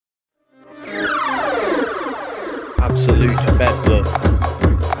Absolute bedlam.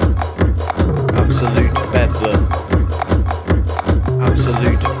 Absolute bedlam.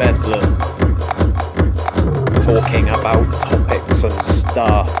 Absolute bedlam. Talking about topics and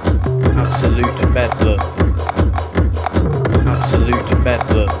stuff. Absolute bedlam. Absolute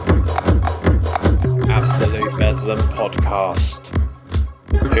bedlam. Absolute bedlam podcast.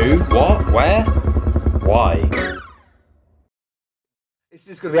 Who? What? Where? Why? It's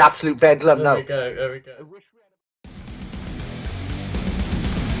just going to be absolute bedlam now. There we go.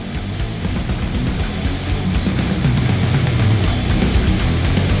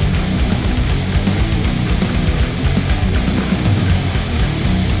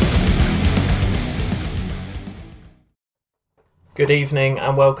 Good evening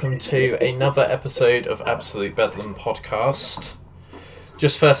and welcome to another episode of Absolute Bedlam podcast.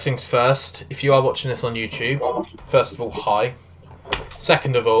 Just first things first, if you are watching this on YouTube, first of all, hi.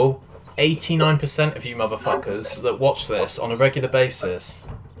 Second of all, 89% of you motherfuckers that watch this on a regular basis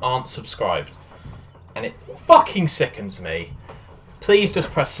aren't subscribed. And it fucking sickens me. Please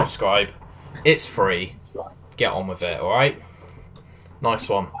just press subscribe. It's free. Get on with it, alright? Nice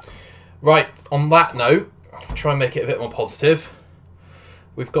one. Right, on that note, try and make it a bit more positive.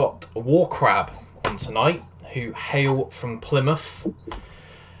 We've got Warcrab on tonight, who hail from Plymouth.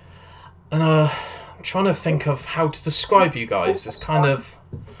 And I'm trying to think of how to describe you guys. It's kind of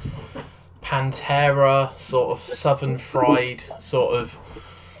Pantera, sort of southern fried, sort of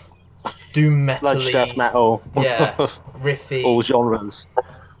doom metal-y. Sludge death metal. Yeah, riffy. All genres.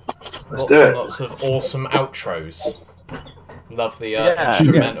 Lots and lots of awesome outros. Love the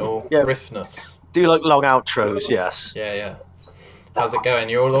instrumental riffness. Do you like long outros? Yes. Yeah. How's it going?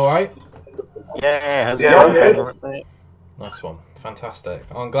 You all alright? Yeah, how's it going? Nice one. Fantastic.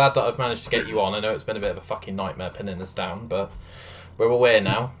 I'm glad that I've managed to get you on. I know it's been a bit of a fucking nightmare pinning us down, but we're aware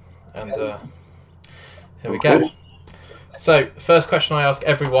now. And here we go. So, first question I ask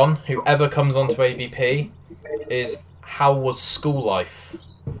everyone who ever comes onto ABP is, how was school life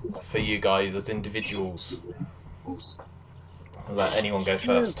for you guys as individuals? I'll let anyone go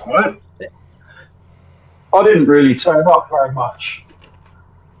first. I didn't really turn up very much.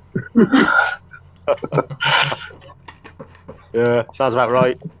 Yeah, sounds about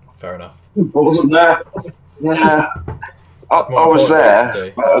right. Fair enough. I wasn't there. Yeah. I was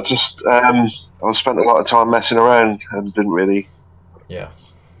there, but I spent a lot of time messing around and didn't really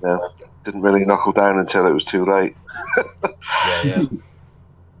knuckle down until it was too late.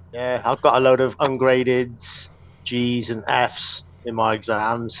 Yeah, I've got a load of ungraded G's and F's in my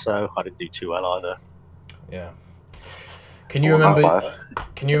exams, so I didn't do too well either. Yeah. Can you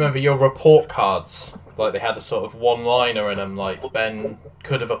remember your report cards? Like they had a sort of one-liner in them, like Ben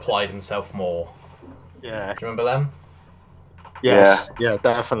could have applied himself more. Yeah. Do you remember them? Yes. Yeah,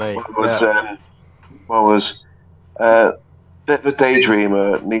 definitely. One was the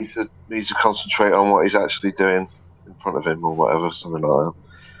daydreamer needs to concentrate on what he's actually doing in front of him or whatever, something like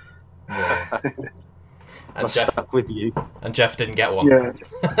that. Yeah. And Jeff stuck with you. And Jeff didn't get one. Yeah.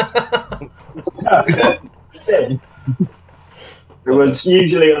 It was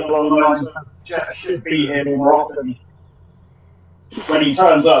usually along the lines of Jeff should be here more often. When he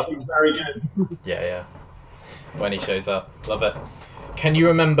turns up, he's very good. Yeah. When he shows up. Love it. Can you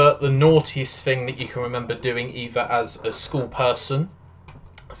remember the naughtiest thing that you can remember doing either as a school person,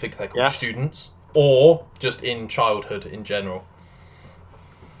 I think they're called students, or just in childhood in general?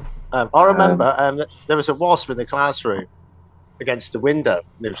 I remember there was a wasp in the classroom against the window,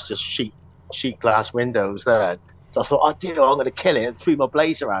 and it was just sheet glass windows there. So I thought, I'm going to kill it, and threw my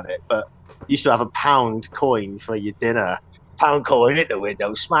blazer at it. But you used to have a £1 coin for your dinner. £1 coin in the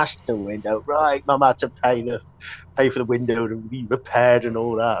window, smashed the window. Right, Mum had to pay for the window to be repaired and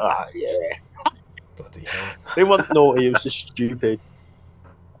all that. Oh, yeah. Bloody hell. It wasn't naughty, it was just stupid.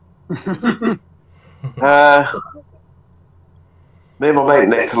 Me and my mate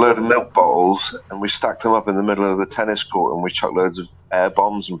nicked a load of milk bottles and we stacked them up in the middle of the tennis court and we chucked loads of air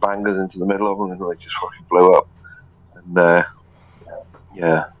bombs and bangers into the middle of them and they just fucking blew up. And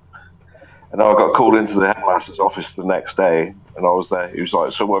and I got called into the headmaster's office the next day and I was there. He was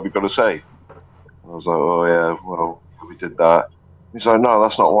like, "So what have you got to say?" And I was like, "Oh yeah, well, we did that." He's like, "No,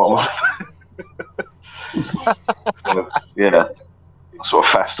 that's not what I'm." So, yeah, sort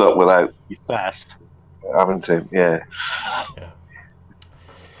of fessed up without You fast. having to. Yeah.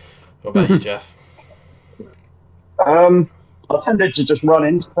 What about you, Jeff? I tended to just run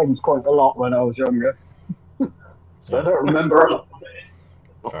into things quite a lot when I was younger. So I don't remember a lot.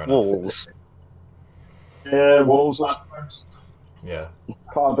 Fair enough. Walls. Yeah, walls, lampposts, Yeah.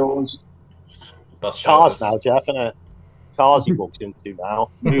 car doors. Bus Cars shelters. now, Jeff, innit? Cars he walks into now.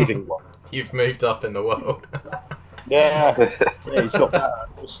 Moving one. You've moved up in the world. Yeah, he's got that.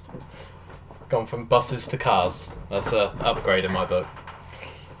 Gone from buses to cars. That's a upgrade in my book.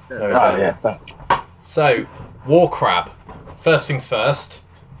 Oh, yeah. So, Warcrab. First things first.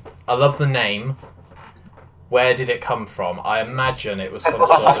 I love the name. Where did it come from? I imagine it was some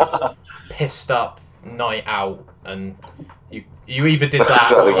sort of pissed up night out, and you either did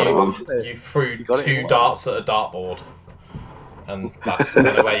that or you threw two darts at a dartboard, and that's kind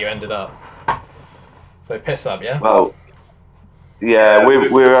of where you ended up. So piss up, yeah. Well, yeah,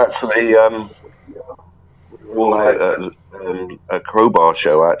 we're actually all out at a Crowbar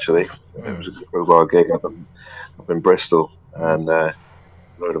show. Actually, it was a Crowbar gig up in Bristol, and a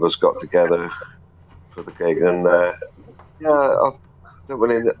load of us got together for the gig, and yeah,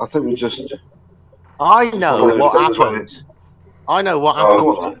 I think we just. I know what happened. I know what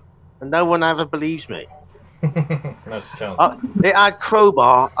happened, and no one ever believes me. No chance. It had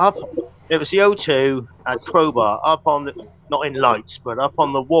Crowbar up. It was the O2, had Crowbar up on the, not in lights, but up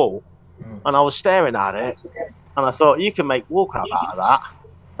on the wall, and I was staring at it, and I thought you can make Warcrab out of that,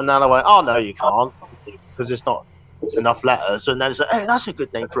 and then I went, oh no, you can't, because it's not enough letters, and then it's like, hey, that's a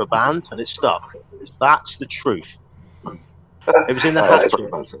good name for a band, and it stuck. That's the truth. It was in the Hatchet.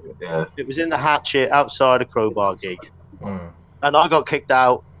 Yeah. It was in the Hatchet outside a Crowbar gig, and I got kicked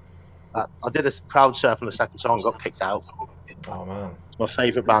out. I did a crowd surf on the second song, got kicked out. Oh man, It's my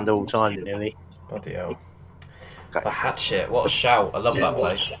favourite band of all time, nearly. bloody hell. The Hatchet, what a shout! I love that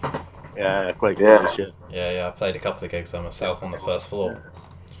place. Yeah, great Yeah. place, Yeah, I played a couple of gigs there myself on the first floor.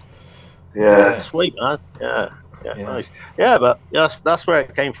 Yeah. Sweet, man. Yeah, Yeah. nice. Yeah, but yes, that's where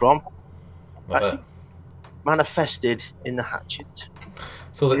it came from. Love Actually, it. Manifested in the Hatchet.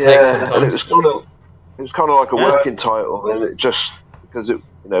 That's all it takes And sometimes. it was kind of like a Yeah. working title, and it just because it,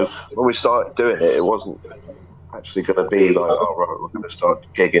 when we started doing it, it wasn't actually going to be like, oh right, we're going to start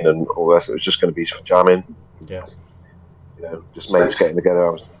gigging and all that. It was just going to be for jamming. Yeah. Just mates getting together,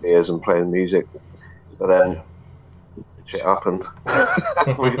 having some beers and playing music. But then shit happened.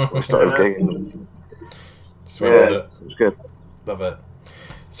 we started gigging. Just went with Yeah, it. it was good. Love it.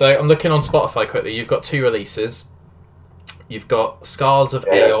 So I'm looking on Spotify quickly. You've got 2 releases. You've got Scars of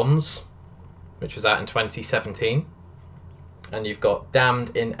Aeons, which was out in 2017. And you've got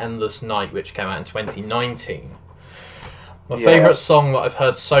Damned in Endless Night, which came out in 2019. My favourite song that I've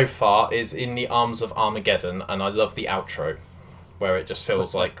heard so far is In the Arms of Armageddon, and I love the outro, where it just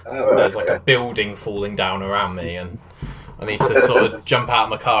feels like there's like a building falling down around me, and I need to sort of jump out of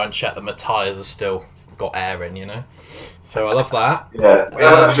my car and check that my tyres are still got air in, So I love that. Yeah,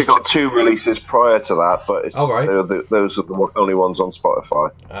 I've actually got 2 releases prior to that, but it's, right. those are the only ones on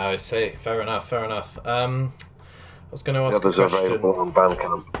Spotify. I see. Fair enough. I was going to The ask a others are question. available on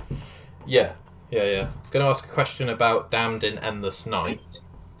Bandcamp. Yeah. I was going to ask a question about Damned in Endless Night.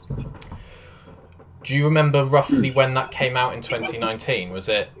 Do you remember roughly when that came out in 2019? Was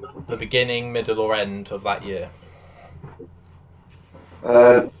it the beginning, middle, or end of that year?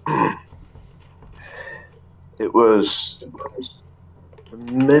 It was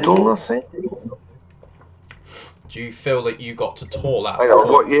middle, I think. Do you feel that you got to tour that Hang on,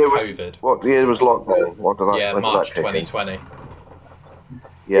 before what year COVID? What year was lockdown? What did Yeah, when did March that kick in? 2020.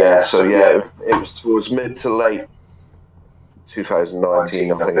 Yeah, so it was towards mid to late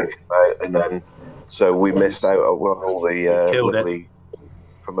 2019, I think it came out, and then so we missed out on all the Killed it. lovely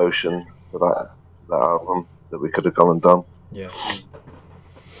promotion for that album that we could have gone and done. Yeah.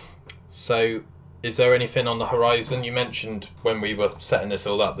 So, is there anything on the horizon? You mentioned when we were setting this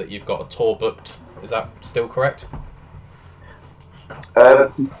all up that you've got a tour booked. Is that still correct?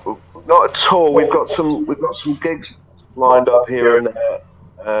 Not at all. We've got some gigs lined up here and there.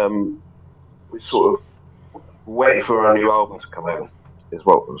 We sort of wait for our new album to come out. Is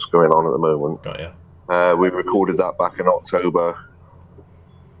what's going on at the moment. Got you. We recorded that back in October.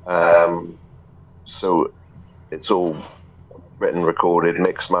 So it's all written, recorded,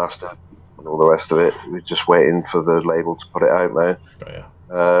 mixed, mastered, and all the rest of it. We're just waiting for the label to put it out now.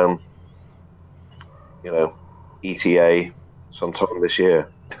 Got you. ETA sometime this year.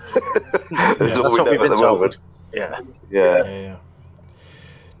 That's what we've been told. Yeah.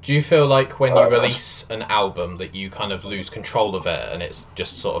 Do you feel like when you release an album that you kind of lose control of it and it's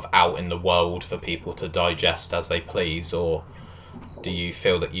just sort of out in the world for people to digest as they please, or do you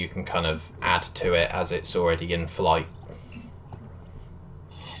feel that you can kind of add to it as it's already in flight?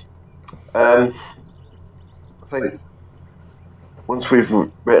 I think once we've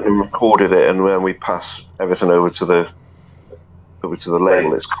written and recorded it, and when we pass everything over to the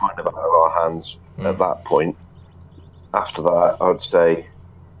label, it's kind of out of our hands at that point. After that, I would say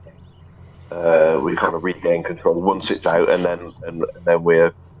we kind of regain control once it's out, and then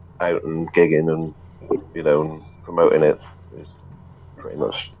we're out and gigging and and promoting it is pretty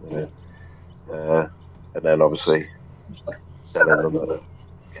much, and then obviously selling them at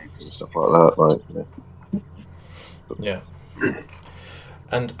gigs and stuff like that, Yeah.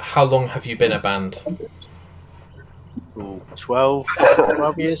 And how long have you been a band? Ooh, 12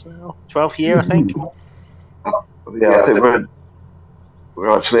 years now. 12th year, I think. Yeah, I think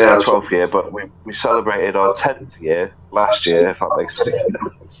we're actually our 12th year, but we celebrated our 10th year last year, if that makes sense.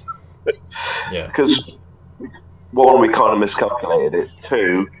 Yeah. Because one, we kind of miscalculated it.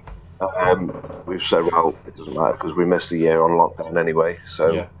 Two, we've said, well, it doesn't matter because we missed a year on lockdown anyway.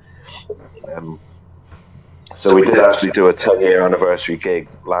 So, Yeah. so we did actually do a 10-year anniversary gig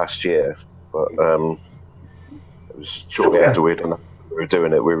last year, but it was shortly after we were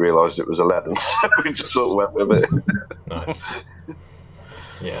doing it, we realised it was 11, so we just sort of went with it. Nice.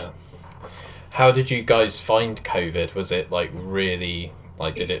 Yeah. How did you guys find COVID? Was it like really,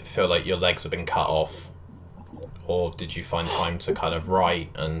 like, did it feel like your legs had been cut off? Or did you find time to kind of write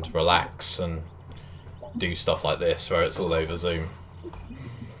and relax and do stuff like this where it's all over Zoom?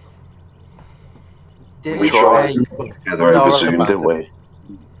 We tried together over Zoom, didn't we?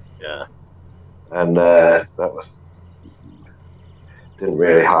 Yeah. And that didn't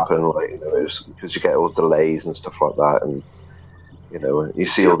really happen. Like, it was because you get all delays and stuff like that, and you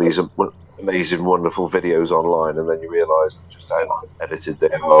see all these amazing, wonderful videos online, and then you realise just how edited they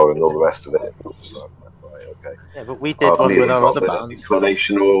are and all the rest of it. It's like, right, okay. Yeah, but we did one with our other band.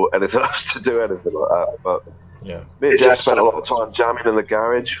 Inclination or anything else to do anything like that. But yeah, me and Jeff spent a lot of time jamming in the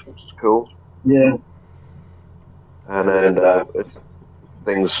garage, which is cool. Yeah. And then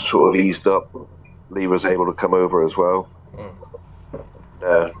things sort of eased up. Lee was able to come over as well.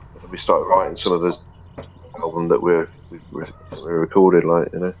 We started writing some of the album that we recorded,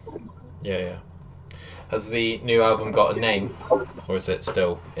 Yeah. Has the new album got a name, or is it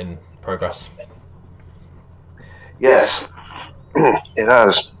still in progress? Yes, it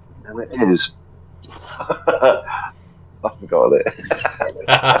has, and it is. I forgot it.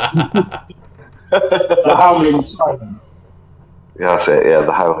 The Howling Silence. Yeah, that's it. Yeah,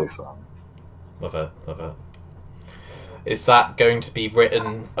 the Howling Silence. Love it. Is that going to be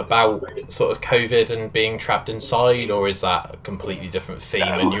written about sort of COVID and being trapped inside, or is that a completely different theme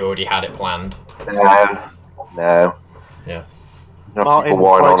and you already had it planned? No. Yeah. Martin people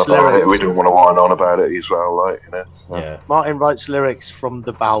whine on writes about lyrics. it. We didn't want to whine on about it as well, Yeah. Martin writes lyrics from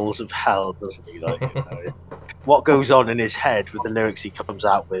the bowels of hell, doesn't he? What goes on in his head with the lyrics he comes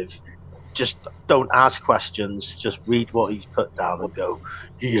out with. Just don't ask questions. Just read what he's put down and go,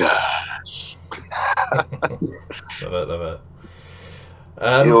 yes. Love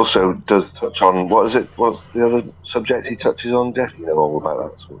it. He also does touch on what's the other subject he touches on? Jeff, you know all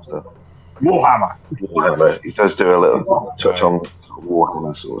about that sort of stuff. Warhammer. He does do a little touch on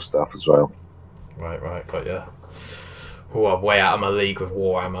Warhammer sort of stuff as well. Right, but yeah. Oh, I'm way out of my league with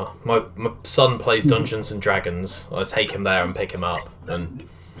Warhammer. My son plays Dungeons and Dragons. I take him there and pick him up, and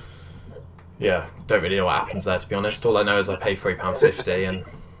yeah, don't really know what happens there, to be honest. All I know is I pay £3.50 and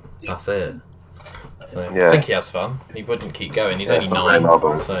that's it. So Yeah. I think he has fun. He wouldn't keep going. He's only 9,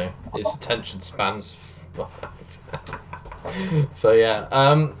 so his attention span's. So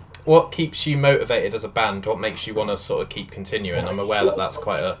yeah. What keeps you motivated as a band? What makes you want to sort of keep continuing? I'm aware that that's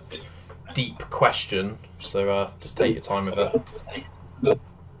quite a deep question, so just take your time with it.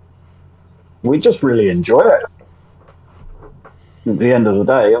 We just really enjoy it. At the end of the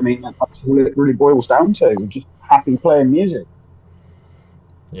day, I mean, that's what it really boils down to. We're just happy playing music.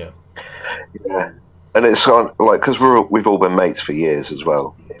 Yeah. And it's kind of like because we've all been mates for years as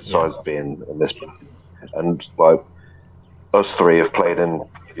well, besides being in this band. And like us three have played in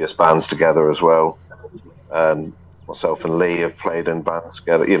previous bands together as well, and myself and Lee have played in bands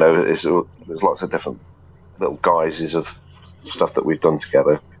together. There's lots of different little guises of stuff that we've done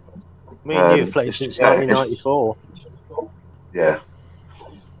together. Me and you have played since 1994. Yeah.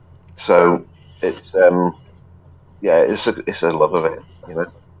 So it's it's a love of it,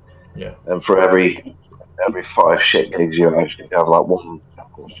 Yeah. And for every 5 shit gigs you have like one that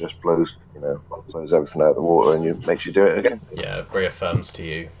just blows everything out of the water and makes you do it again. Yeah, it reaffirms to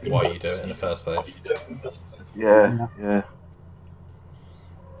you why you do it in the first place. Yeah.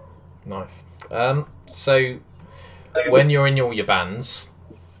 Nice. So when you're in all your bands,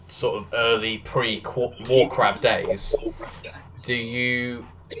 sort of early pre-Warcrab days, do you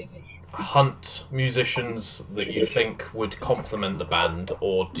hunt musicians that you think would complement the band,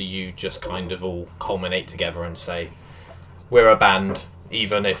 or do you just kind of all culminate together and say, we're a band,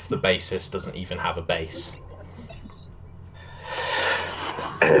 even if the bassist doesn't even have a bass?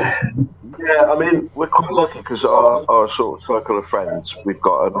 Yeah, I mean, we're quite lucky because our sort of circle of friends, we've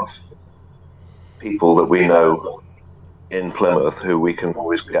got enough people that we know in Plymouth who we can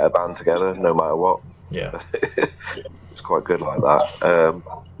always get a band together no matter what. Yeah. It's quite good like that.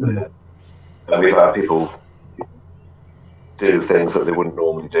 And we've had people do things that they wouldn't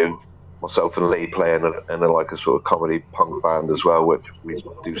normally do. Myself and Lee play in like a sort of comedy punk band as well, which we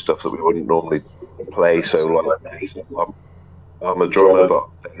do stuff that we wouldn't normally play. So like, I'm a drummer, but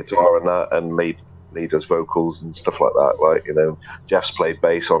I play guitar and that, and Lee does vocals and stuff like that. Like, you know, Jeff's played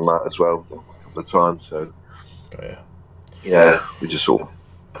bass on that as well a couple of times. So yeah, we just sort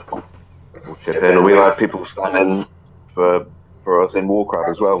of chip in, and we like people standing for us in Warcrab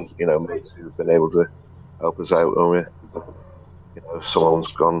as well. You know, mates who've been able to help us out, and we, you know, if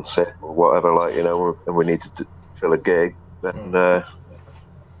someone's gone sick or whatever, like, you know, and we need to fill a gig, then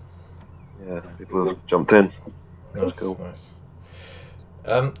yeah, people have jumped in. Nice, cool. Nice.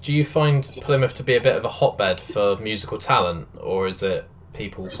 Do you find Plymouth to be a bit of a hotbed for musical talent, or is it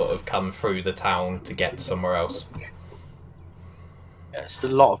people sort of come through the town to get somewhere else? Yes, a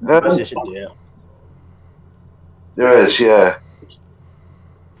lot of musicians here. There is, yeah.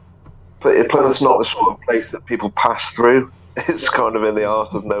 But Plymouth's not the sort of place that people pass through. It's kind of in the arse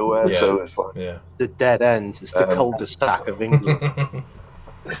of nowhere, so it's like the dead end. It's the cul-de-sac of England.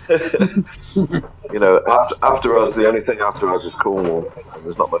 You know, after us, the only thing after us is Cornwall, and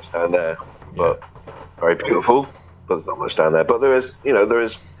there's not much down there. But very beautiful, but there's not much down there. But there is, you know,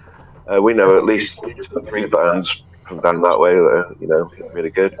 we know at least 3 bands from down that way that are, you know, really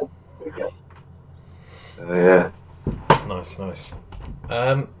good. Yeah. Nice.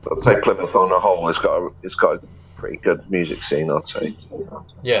 I'd say Plymouth on the whole it's got a pretty good music scene, I'd say.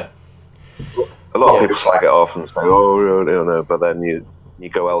 Yeah. A lot of people slag it off and say, "Oh, no," but then you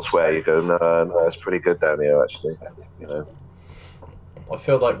go elsewhere, you go, no, it's pretty good down here, actually. You know. I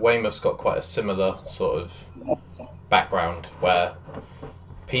feel like Weymouth's got quite a similar sort of background where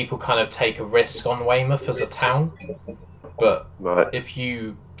people kind of take a risk on Weymouth as a town, but if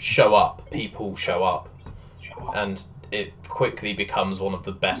you show up, people show up, and it quickly becomes one of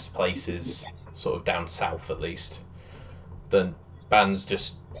the best places, sort of down south at least. Then bands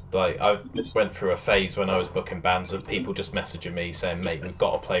just, like, I went through a phase when I was booking bands of people just messaging me saying, "Mate, we've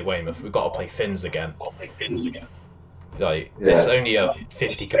got to play Weymouth, we've got to play Finns again." Like, it's only a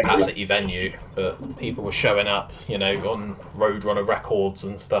 50 capacity venue, but people were showing up, you know, on Roadrunner Records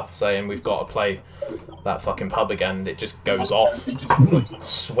and stuff, saying we've got to play that fucking pub again. It just goes off. It's like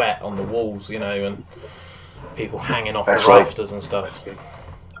sweat on the walls, you know, and people hanging off the rafters and stuff.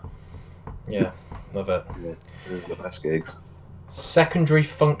 Yeah, love it. Yeah, those are the best gigs. Secondary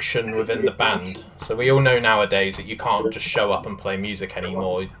function within the band. So we all know nowadays that you can't just show up and play music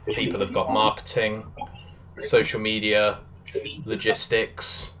anymore. People have got marketing, social media,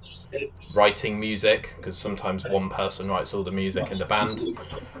 logistics, writing music, because sometimes one person writes all the music in the band.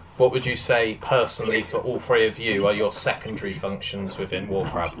 What would you say personally for all 3 of you are your secondary functions within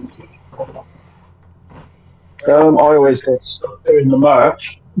Warcrab? I always get stuck doing the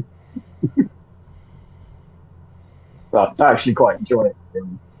merch. But I actually quite enjoy it.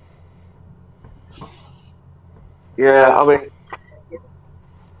 Yeah, I mean,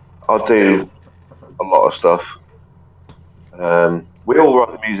 I do a lot of stuff. We all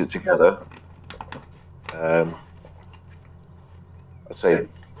write the music together. I'd say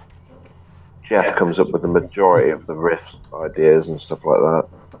Jeff comes up with the majority of the riff ideas and stuff like that.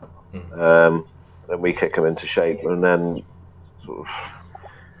 Then we kick them into shape, and then sort of,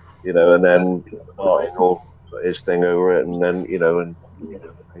 you know, and then Martin will put his thing over it, and then, you know, and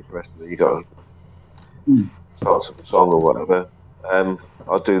the rest of it, you got to start a song or whatever.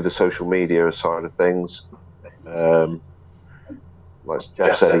 I'll do the social media side of things. Like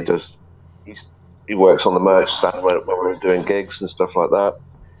Jeff said, he works on the merch stand when we're doing gigs and stuff like that.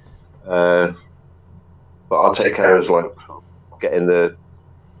 But I'll take care of like getting the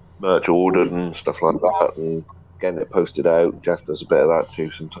merch ordered and stuff like that, and getting it posted out. Jeff does a bit of that too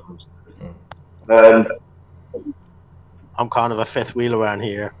sometimes. I'm kind of a fifth wheel around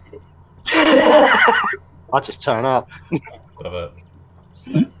here. I just turn up. Love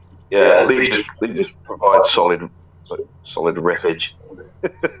it. Yeah, Lee just provides solid riffage.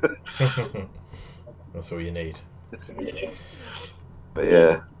 That's all you need. But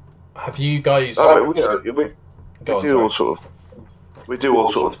yeah. Have you guys? We do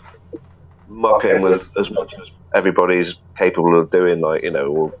all sort of muck in with as much as everybody's capable of doing, like, you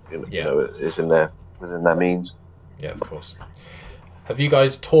know, is in within their means. Yeah, of course. Have you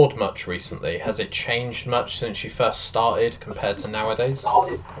guys toured much recently? Has it changed much since you first started compared to nowadays?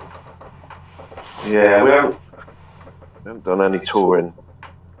 Yeah, we haven't done any touring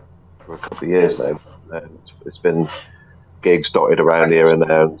for a couple of years now. It's been gigs dotted around here and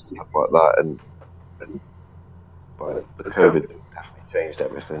there and stuff like that. And but the COVID definitely changed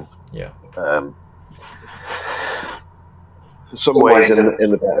everything. Yeah. In some ways,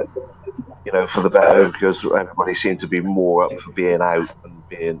 in the better, for the better, because everybody seemed to be more up for being out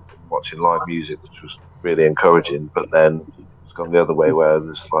and watching live music, which was really encouraging. But then it's gone the other way, where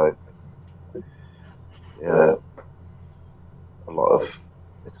there's like,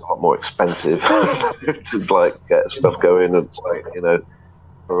 it's a lot more expensive to like get stuff going, and it's like,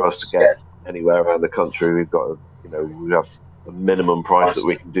 for us to get anywhere around the country, we've got to, we have a minimum price that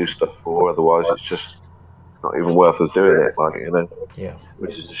we can do stuff for. Otherwise, it's just not even worth us doing it. Like, yeah,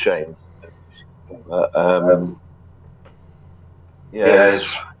 which is a shame. But yeah, it's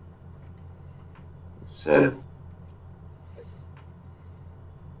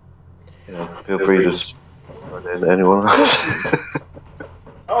feel free to run in anyone else.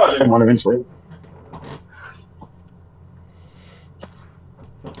 Oh, I didn't want to interrupt.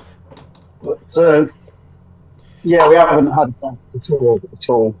 But yeah, we haven't had that at all.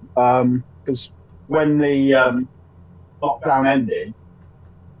 Because when the lockdown ended,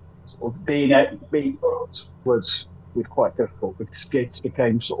 sort of being booked was quite difficult, because gigs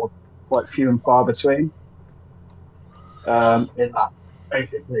became sort of quite few and far between. In that,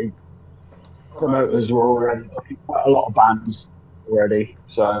 basically, promoters were already booking quite a lot of bands already,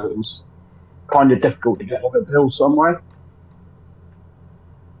 so it was kind of difficult to get on a bill somewhere.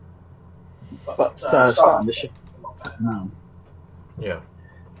 But starting to shift a lot better now. Yeah.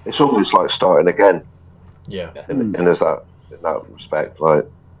 It's almost like starting again. Yeah. In that respect, like,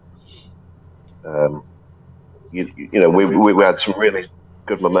 we had some really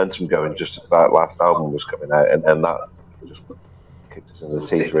good momentum going just as that last album was coming out, and that just kicked us in the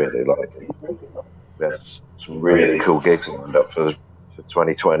teeth, really. Like, we had some really cool gigs lined up for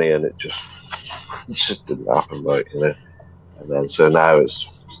 2020, and it just didn't happen, like, And then so now it's,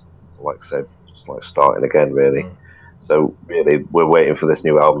 like I said, just like starting again, really. So really, we're waiting for this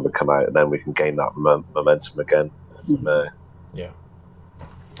new album to come out, and then we can gain that momentum again. Yeah.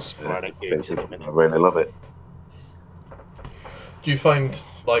 Sporadic gigs at the minute. I really love it. Do you find,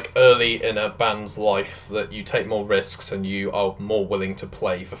 like, early in a band's life that you take more risks and you are more willing to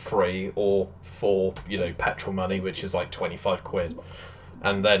play for free or for, petrol money, which is like 25 quid?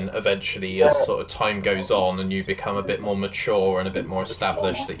 And then eventually, as sort of time goes on and you become a bit more mature and a bit more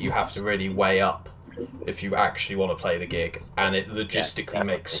established, that you have to really weigh up if you actually want to play the gig and it logistically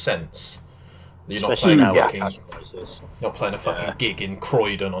makes sense. You're not playing a fucking gig in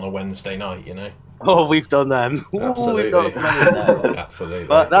Croydon on a Wednesday night, Oh, we've done them. Absolutely. We've done many of them. Absolutely.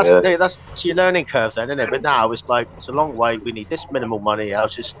 But that's your learning curve then, isn't it? But now it's like, it's a long way. We need this minimal money,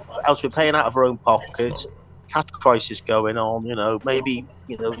 else we're paying out of our own pockets. Cash crisis going on, maybe,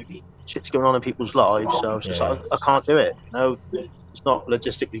 shit's going on in people's lives. So it's just like, I can't do it. No, it's not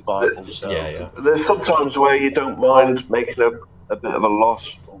logistically viable. So yeah. There's sometimes where you don't mind making a bit of a loss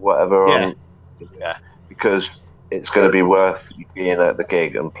or whatever. Because it's going to be worth you being at the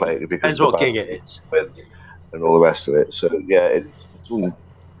gig and playing. Depends what gig it is. And all the rest of it. So yeah, it's all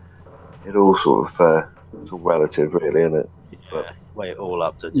sort of it's all relative, really, isn't it? Yeah, weigh it all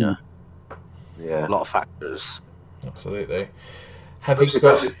up, don't you? Yeah. A lot of factors. Absolutely. Have you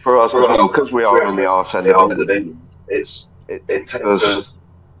got, for us, because we are in the arse end of it, it takes us,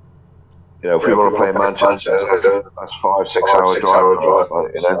 if we want to play in Manchester, that's 5-6 hour drive,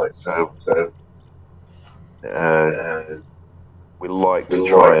 so we like to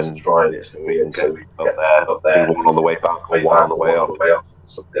try and we can go up there, do one on the way back or one on the way up.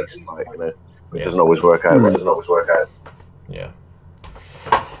 It doesn't always work out. Yeah.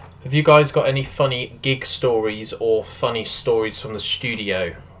 Have you guys got any funny gig stories or funny stories from the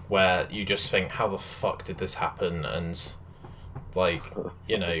studio where you just think, how the fuck did this happen? And, like,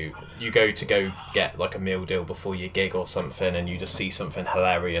 you go get like a meal deal before your gig or something, and you just see something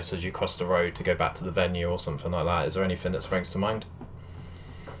hilarious as you cross the road to go back to the venue or something like that. Is there anything that springs to mind?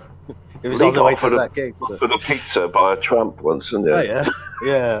 It was on the way to that gig. For the pizza by a tramp once, didn't it? Oh yeah,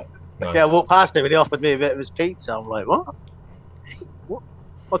 yeah. Nice. Yeah, I walked past him and he offered me a bit of his pizza. I'm like, what?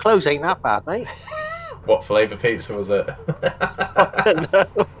 My clothes ain't that bad, mate. What flavour pizza was it? I don't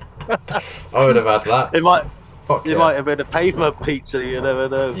know. I would have had that. It might might have been a pavement pizza, you never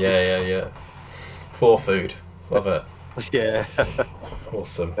know. Yeah. Floor food. Love it. Yeah.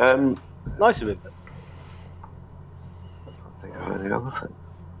 Awesome. Nice of him. I think I heard the other thing.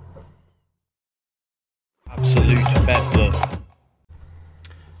 Absolute bedlam.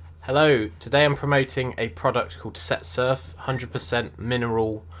 Hello, today I'm promoting a product called Set Surf 100%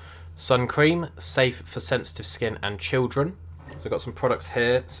 mineral sun cream, safe for sensitive skin and children. So we've got some products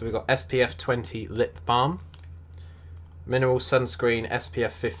here. So we've got SPF 20 lip balm, mineral sunscreen,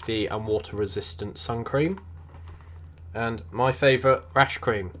 SPF 50 and water resistant sun cream. And my favourite, rash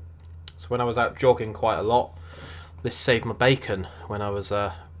cream. So when I was out jogging quite a lot, this saved my bacon when I was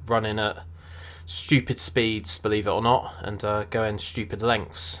running at stupid speeds, believe it or not, and going stupid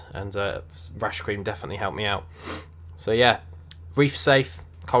lengths, and rash cream definitely helped me out. So yeah, reef safe,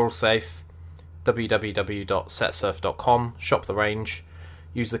 coral safe, www.setsurf.com, shop the range,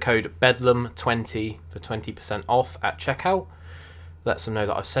 use the code BEDLAM20 for 20% off at checkout. Let them know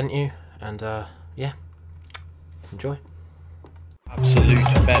that I've sent you, and yeah, enjoy. Absolute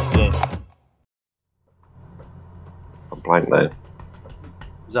bedlam. I'm blank now. It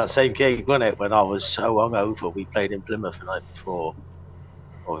was that same gig, wasn't it? When I was so hungover, we played in Plymouth the night before.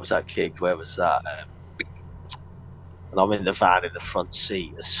 Or was that gig? Where was that? And I'm in the van in the front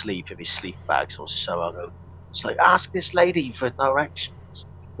seat, asleep in my sleep bags. I was so hungover. It's like, ask this lady for directions.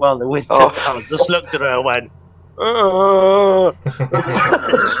 Well, the window, I just looked at her and went,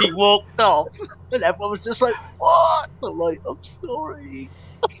 she walked off, and everyone was just like, "What?" I'm like, "I'm sorry."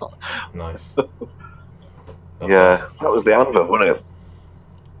 Nice. Yeah, that was the Anvil, wasn't it?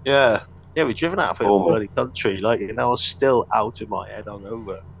 Yeah, we driven out of the Oh. bloody country. Like, I was still out of my head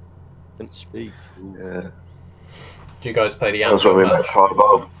hungover. Couldn't speak. Ooh. Yeah. Do you guys play the That's when Anvil we met much?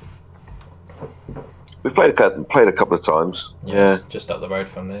 Tri-Bob. We played a couple of times. Yes, just up the road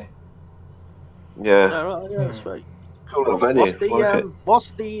from there. Yeah. Yeah, right, yeah, that's right. Cool little venue. What's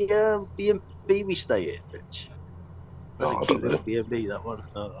the like it. B&B we stay in, Rich? Was Oh, I it don't cute know. little B&B, that one?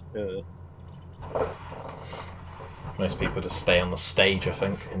 Oh, yeah. Most people just stay on the stage, I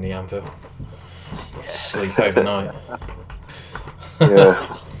think, in the Anvil. Sleep overnight.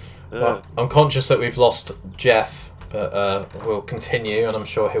 Yeah. Well, I'm conscious that we've lost Jeff, but we'll continue, and I'm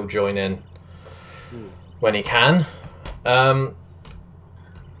sure he'll join in when he can.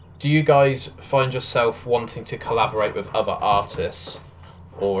 Do you guys find yourself wanting to collaborate with other artists,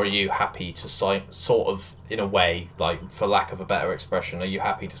 or are you happy to sort of, in a way, like, for lack of a better expression, are you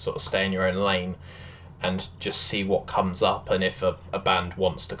happy to sort of stay in your own lane and just see what comes up, and if a band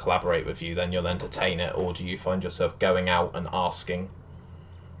wants to collaborate with you, then you'll entertain it, or do you find yourself going out and asking?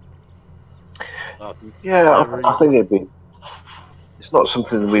 Yeah, I think it's not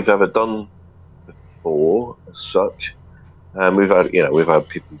something we've ever done before as such. We've had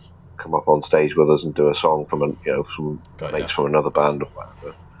people come up on stage with us and do a song from Got mates ya. from another band or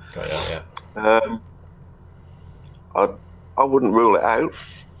whatever. Got ya, yeah. I wouldn't rule it out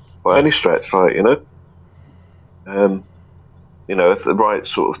by any stretch, like, if the right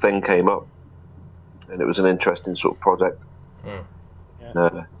sort of thing came up and it was an interesting sort of project, and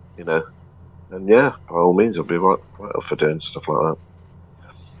yeah, by all means, I'd be right up for doing stuff like that.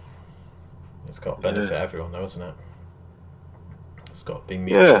 It's got to benefit everyone, though, isn't it? It's got to be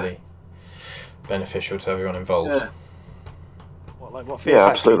mutually beneficial to everyone involved. Yeah. What Fear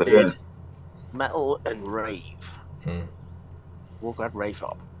Factory absolutely, did? yeah. Metal and rave. Warcrab rave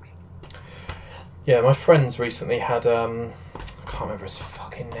up. Yeah, my friends recently had, I can't remember his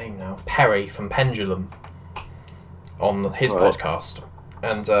fucking name now, Perry from Pendulum, on his podcast.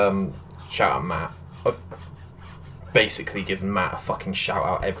 And shout out Matt. I've basically given Matt a fucking shout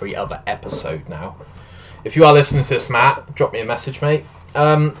out every other episode now. If you are listening to this, Matt, drop me a message, mate.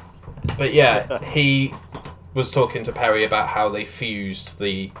 But yeah, he was talking to Perry about how they fused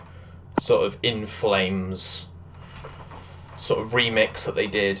the sort of In Flames sort of remix that they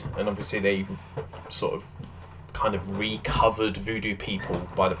did, and obviously they sort of kind of recovered Voodoo People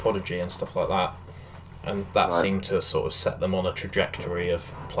by The Prodigy and stuff like that, and that seemed to sort of set them on a trajectory of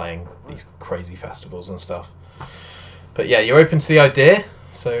playing these crazy festivals and stuff. But yeah, you're open to the idea,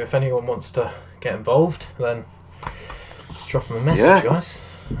 so if anyone wants to get involved, then drop them a message, guys.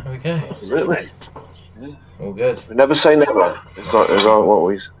 There we go. Really? Yeah. All good. We never say never. It's not what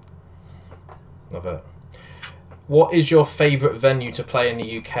we. Love it. What is your favourite venue to play in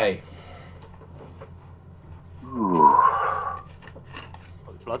the UK? Ooh.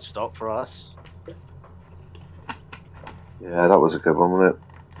 Bloodstock for us. Yeah, that was a good one, wasn't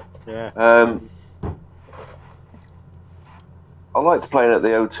it? Yeah. I liked playing at the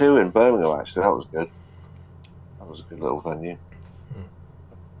O2 in Birmingham, actually. That was good. That was a good little venue.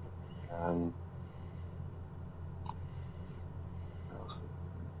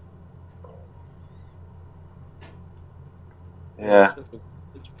 Yeah.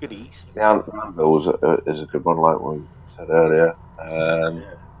 Goodies. The Anvil is a good one, like we said earlier.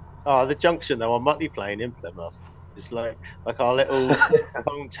 Oh, the Junction though, I'm Muttley playing in Plymouth. It's like our little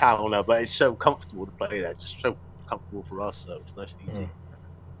hometowner, but it's so comfortable to play there. It's just so comfortable for us, so it's nice and easy.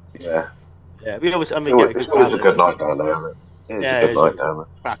 Yeah. Yeah, we always, It's always a good night down there, isn't it? It's a good night down there.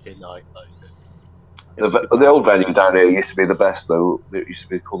 Cracking night. The old venue down here used to be the best though. It used to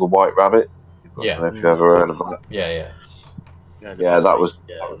be called the White Rabbit. I don't know if you've ever heard of that. Yeah. That was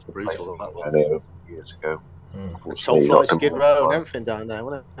brutal. That was years ago. Soulfly, Skid Row, and everything down there,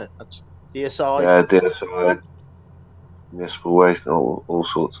 wasn't it? That's DSI. Yeah, DSI, municipal waste, all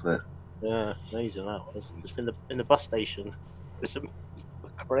sorts of it. Yeah, amazing that was. Just in the bus station. It's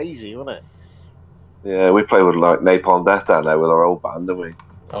crazy, wasn't it? Yeah, we played with like Napalm Death down there with our old band, didn't we?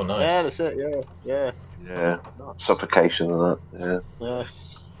 Oh, nice. Yeah, that's it. Yeah. Nice. Suffocation and that. Yeah.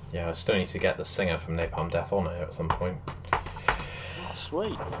 Yeah, I still need to get the singer from Napalm Death on here at some point. Oh,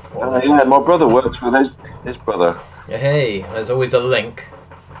 sweet. Yeah, my brother works with his brother. Yeah, hey, there's always a link.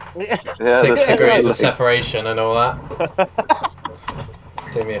 Yeah. 6 degrees of separation and all that.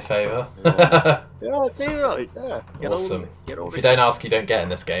 Do me a favour. Yeah, it's right. Yeah. Awesome. Get If you don't ask, you don't get in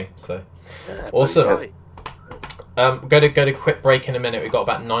this game. So yeah, awesome. right. Go to quick break in a minute. We've got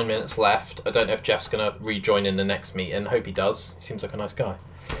about 9 minutes left. I don't know if Jeff's going to rejoin in the next meeting. Hope he does. He seems like a nice guy.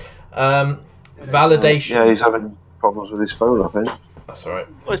 Validation. Yeah, he's having problems with his phone, I think. That's all right.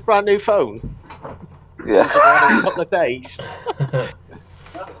 Well, it's a brand new phone. Yeah. It's had a couple of days.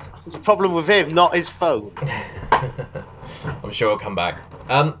 There's a problem with him, not his phone. I'm sure it'll come back.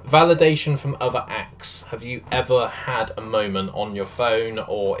 Validation from other acts. Have you ever had a moment on your phone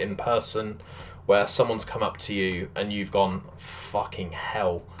or in person where someone's come up to you and you've gone, fucking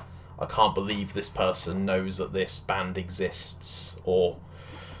hell, I can't believe this person knows that this band exists? Or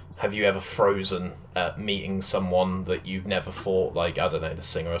have you ever frozen at meeting someone that you've never thought, like, I don't know, the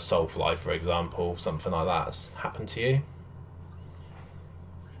singer of Soulfly, for example, something like that has happened to you?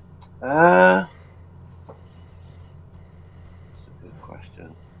 That's a good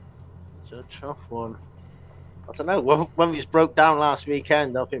question. It's a tough one. I don't know. When we just broke down last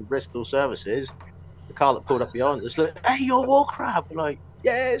weekend up in Bristol Services, the car that pulled up behind us, like, hey, you're Warcrab. We're like,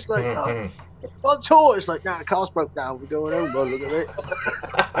 yeah, it's like, on tour. It's like, nah, the car's broke down. We're going home, bud. Look at it.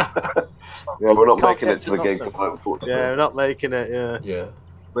 Yeah, we're not Can't making get it to to the nothing. gig, unfortunately. Yeah, we're not making it. Yeah.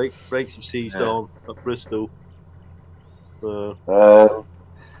 Brakes have seized on at Bristol. Just trying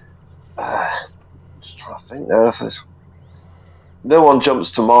to think now. No one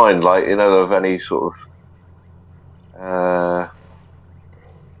jumps to mind, like, you know, of any sort of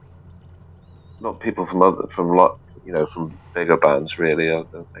not people from bigger bands, really. I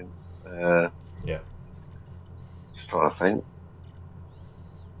don't think. Yeah. Just trying to think.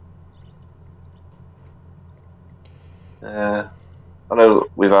 I know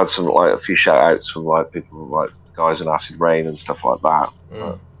we've had a few shout outs from like people like guys in Acid Rain and stuff like that.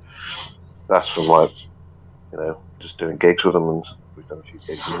 But that's from just doing gigs with them, and we've done a few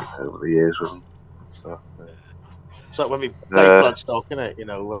gigs over the years with them. So, It's like when we played Bloodstock, innit? You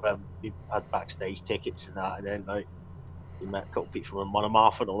know, we had backstage tickets and that, and then like we met a couple of people from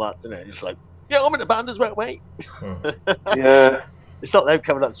Monomarth and all that, didn't it? It's like, yeah, I'm in the band as well, mate. yeah. It's not them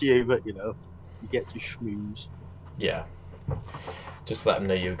coming up to you, but you know, you get to schmooze. Yeah. Just let them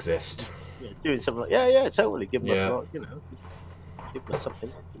know you exist. Yeah, doing something like, yeah, totally. Give them a, give them something,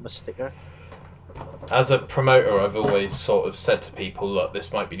 give them a sticker. As a promoter, I've always sort of said to people, look,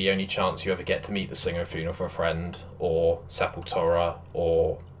 this might be the only chance you ever get to meet the singer of Funeral for a Friend, or Sepultura,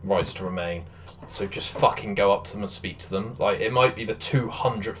 or Rise to Remain. So just fucking go up to them and speak to them. Like, it might be the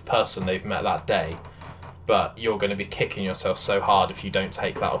 200th person they've met that day, but you're going to be kicking yourself so hard if you don't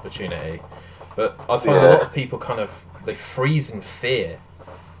take that opportunity. But I find a lot of people they freeze in fear.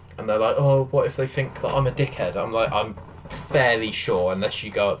 And they're like, oh, what if they think that I'm a dickhead? I'm like, I'm fairly sure, unless you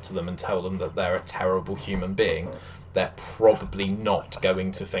go up to them and tell them that they're a terrible human being, they're probably not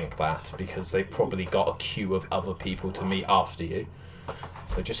going to think that, because they've probably got a queue of other people to meet after you.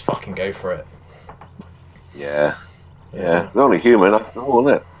 So just fucking go for it. Yeah. They're only human after all,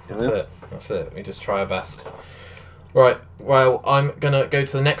 isn't it? That's it. We just try our best. Right, well, I'm going to go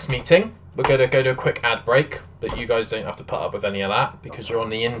to the next meeting. We're going to go to a quick ad break, but you guys don't have to put up with any of that because you're on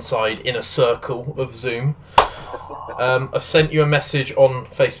the inner circle of Zoom. I've sent you a message on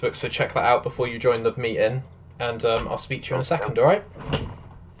Facebook, so check that out before you join the meeting, and I'll speak to you in a second, alright?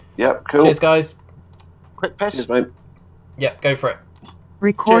 Yep, cool. Cheers, guys. Quick piss. Cheers, mate. Yep, go for it.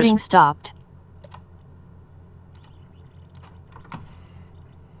 Recording stopped.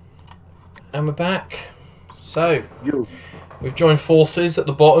 And we're back. So, we've joined forces at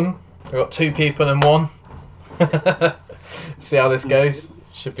the bottom. We've got 2 people in 1. See how this goes.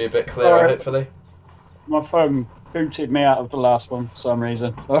 Should be a bit clearer, hopefully. My phone booted me out of the last one for some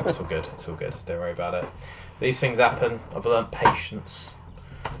reason. It's all good. It's all good. Don't worry about it. These things happen. I've learnt patience.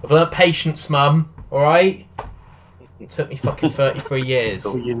 Mum. All right. It took me fucking 33 years,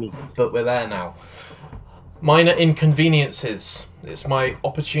 That's all you need. but we're there now. Minor inconveniences. It's my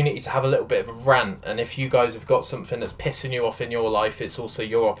opportunity to have a little bit of a rant, and if you guys have got something that's pissing you off in your life, it's also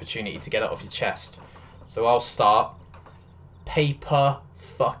your opportunity to get it off your chest. So I'll start. Paper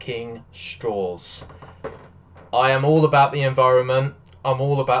fucking straws. I am all about the environment. I'm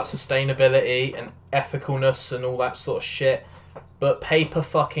all about sustainability and ethicalness and all that sort of shit. But paper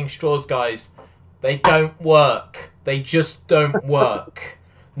fucking straws, guys, they don't work. They just don't work.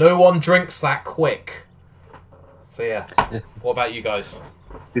 No one drinks that quick. So yeah, what about you guys?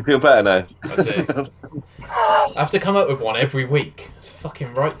 Do you feel better now? I do. I have to come up with one every week. It's a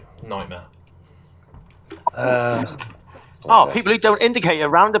fucking right nightmare. People who don't indicate at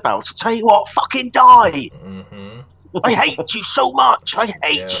roundabouts, I'll tell you what, fucking die! Mm-hmm. I hate you so much! I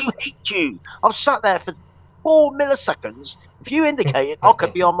hate you! I've sat there for 4 milliseconds. If you indicate it, I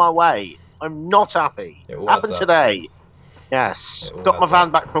could be on my way. I'm not happy. Happened today. Yes. Got my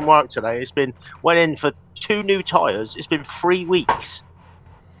van back from work today. Went in for 2 new tyres. It's been 3 weeks.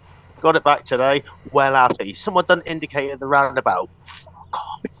 Got it back today. Well happy. Someone done indicate at the roundabout. Fuck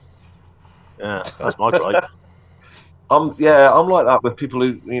off. Yeah, that's my gripe. I'm like that with people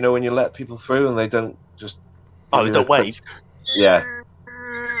who, when you let people through and they don't just. Oh, they don't wave. Yeah.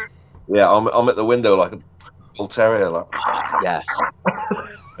 Yeah, I'm at the window like a bull terrier. Like. Yes.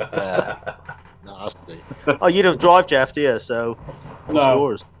 Yeah. Nasty. Oh, you don't drive, Jeff, do you? So, what's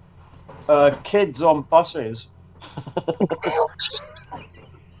yours? Kids on buses.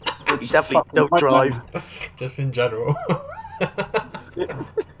 You definitely don't drive. Just in general.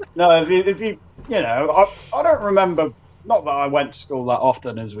 No, if you I don't remember. Not that I went to school that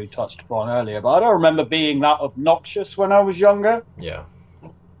often, as we touched upon earlier, but I don't remember being that obnoxious when I was younger. Yeah.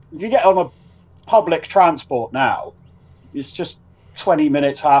 If you get on a public transport now, it's just 20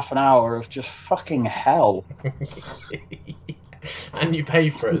 minutes, half an hour of just fucking hell. And you pay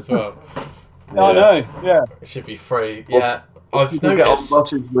for it as well. Yeah. I know, yeah. It should be free. Well, yeah, I've people noticed.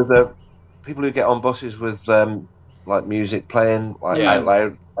 People who get on buses with like music playing out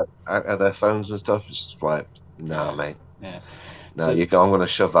loud out of their phones and stuff. It's like, nah, mate. Yeah. No, I'm going to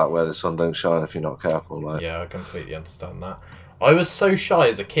shove that where the sun don't shine if you're not careful. Like. Yeah, I completely understand that. I was so shy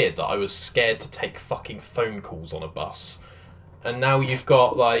as a kid that I was scared to take fucking phone calls on a bus. And now you've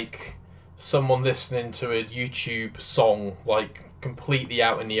got, like, someone listening to a YouTube song, like, completely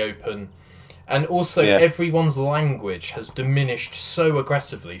out in the open. And also, everyone's language has diminished so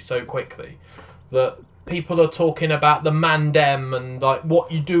aggressively, so quickly, that people are talking about the mandem and, like,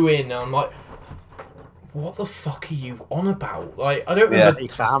 what you doing. And I'm like, what the fuck are you on about? Like, I don't remember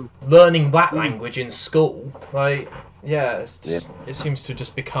learning that language in school. Like, it's just, it seems to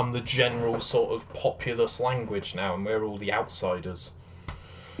just become the general sort of populous language now, and we're all the outsiders.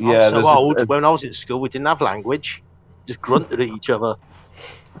 Yeah, I'm so old. When I was in school, we didn't have language. Just grunted at each other.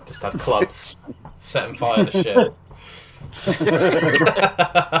 Just had clubs. Setting fire to shit.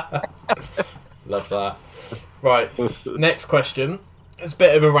 Love that. Right, next question. It's a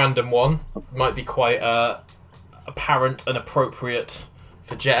bit of a random one. Might be quite apparent and appropriate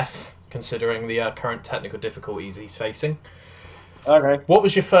for Jeff, considering the current technical difficulties he's facing. Okay. What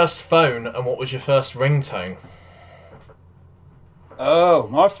was your first phone and what was your first ringtone? Oh,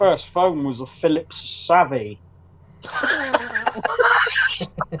 my first phone was a Philips Savvy.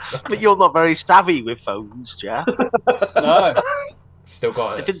 But you're not very savvy with phones, Jeff. No. Still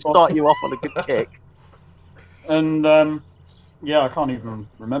got it. It didn't start you off on a good kick. And, I can't even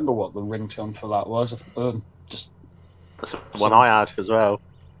remember what the ringtone for that was. That's the one I had as well.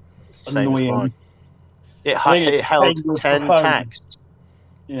 Annoying. It held 10 texts.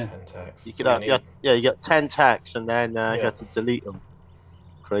 Yeah. 10 texts. You got 10 texts and then you had to delete them.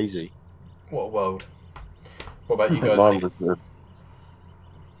 Crazy. What a world. What about you guys?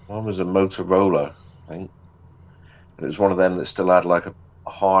 Mine was a Motorola, I think. And it was one of them that still had like a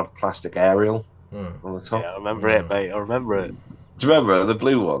hard plastic aerial on the top. Yeah, I remember it, mate. I remember it. Do you remember the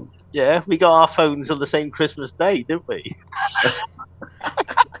blue one? Yeah, we got our phones on the same Christmas day, didn't we?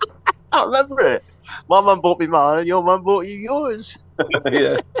 I remember it. My mum bought me mine, and your mum bought you yours.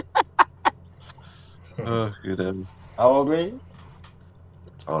 Yeah. Oh, good. How old were you?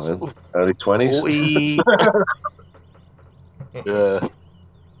 I don't know, early 20s. Yeah.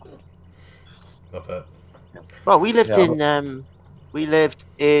 Love it. Well, we lived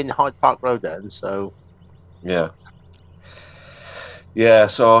in Hyde Park Road then, so. Yeah. Yeah,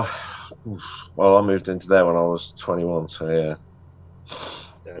 so, well, I moved into there when I was 21, so yeah.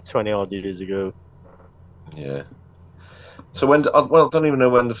 20 odd years ago. Yeah. So when, I don't even know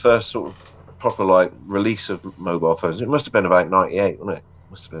when the first sort of proper, like, release of mobile phones, it must have been about 98, wasn't it?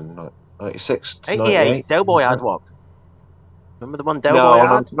 Must have been 96 to 98. Del Boy had one. Remember the one Del Boy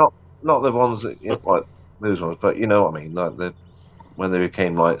had? Not the ones that, like, those ones, but you know what I mean, like the when they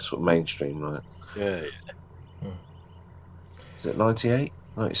became like sort of mainstream. Like, Yeah. is it 98,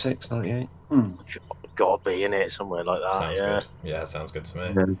 96, 98? Gotta be in it somewhere like that. Sounds yeah. good. Yeah, sounds good to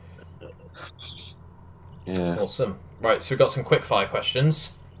me. Yeah. Awesome. Right, so we've got some quick fire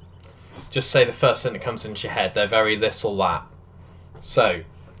questions. Just say the first thing that comes into your head. They're very this or that. So,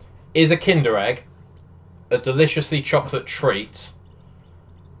 is a Kinder Egg a deliciously chocolate treat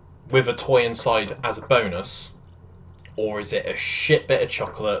with a toy inside as a bonus, or is it a shit bit of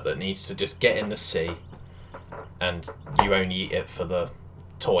chocolate that needs to just get in the sea and you only eat it for the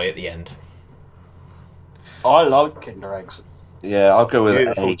toy at the end? I like Kinder Eggs. Yeah, I'll go with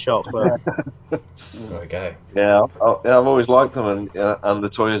Beautiful A. chocolate. There we go. Yeah, I've always liked them, and the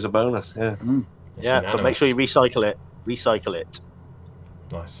toy is a bonus. Yeah. It's Yeah, but make sure you recycle it. Recycle it.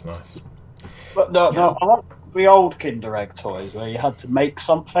 Nice, nice. But no, I like the old Kinder Egg toys where you had to make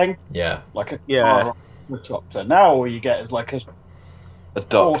something, Yeah. like a Yeah. car or a doctor. Now all you get is like a A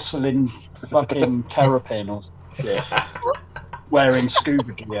duck. porcelain fucking terrapin or Yeah. wearing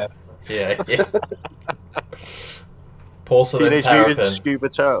scuba gear. Yeah. Porcelain Teenage terrapin. Mutant Scuba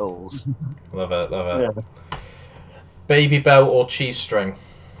Turtles. Love it, love it. Yeah. Baby Bell or cheese string?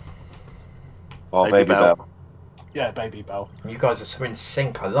 Oh, Baby Baby Bell. Bell. Yeah, Baby Bell. You guys are so in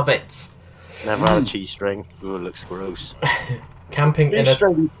sync. I love it. Never had a cheese string. Ooh, it looks gross. Camping in Cheese a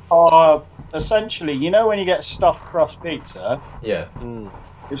strings are essentially, you know, when you get stuffed crust pizza, yeah,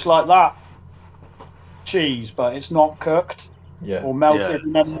 it's like that cheese, but it's not cooked yeah. or melted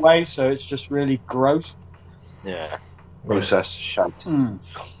in any way, so it's just really gross. Yeah. Processed shite.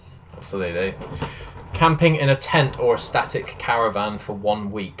 Absolutely. Camping in a tent or a static caravan for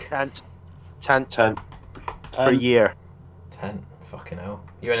 1 week. Tent for a And year. Tent. Fucking hell.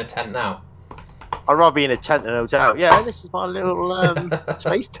 You in a tent now? I'd rather be in a tent than a hotel. Yeah, this is my little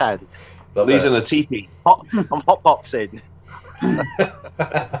space tent. Love Lee's it. in a teepee. I'm hot boxing.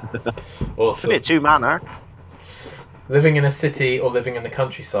 Awesome. Bit two-manner. Living in a city or living in the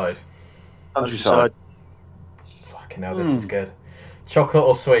countryside? Countryside. Fucking hell, this is good. Chocolate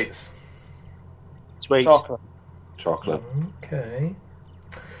or sweets? Sweet. chocolate. Chocolate. Okay.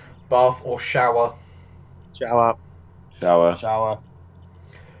 Bath or shower? Shower. Shower. Shower.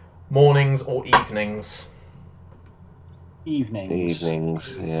 Mornings or evenings? Evenings.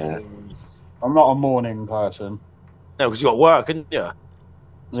 Evenings. Yeah. I'm not a morning person. No, because you got work, haven't you?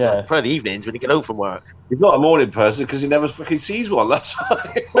 Yeah. For the evenings when you get home from work. He's not a morning person because he never fucking sees one. That's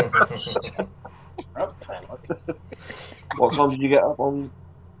why. What time did you get up on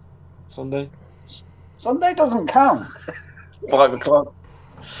Sunday? Sunday doesn't count. 5 o'clock.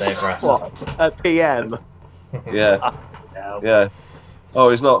 Day of rest. At PM. Yeah. No. Yeah. Oh,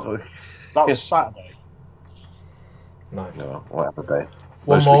 he's not. That was Saturday. Nice. No, whatever day.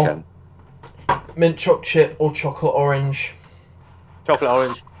 One Most more. weekend. Mint choc chip or chocolate orange? Chocolate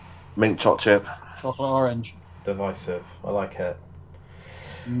orange. Mint choc chip. Chocolate orange. Divisive. I like it.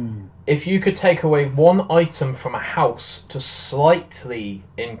 Mm. If you could take away one item from a house to slightly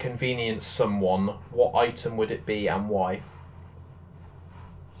inconvenience someone, what item would it be and why?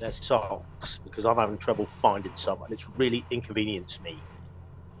 They're socks, because I'm having trouble finding some, and it's really inconvenienced me.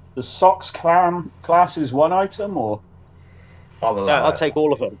 The socks class is one item, or I'll allow Yeah, I'll it. take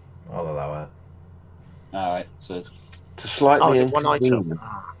all of them. I'll allow it. all right, so To slightly Oh, is it one item? inconvenient.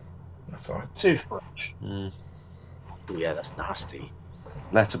 That's all right. toothbrush. Oh, yeah, that's nasty.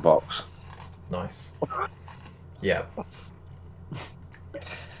 Letterbox. Nice. Yeah.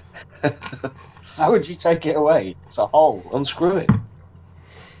 How would you take it away? It's a hole. Unscrew it.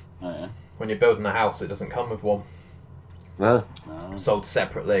 Oh, yeah. When you're building a house, it doesn't come with one. No. Oh. Sold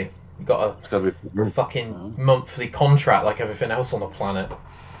separately. You've got It's got to a fucking monthly contract like everything else on the planet. be.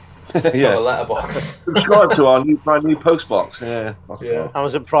 It's Yeah. got a letterbox. Subscribe to our new post box. Yeah. Yeah.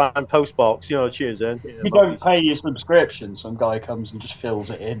 Amazon Prime post box, you know, cheers then. If you don't pay your subscription, some guy comes and just fills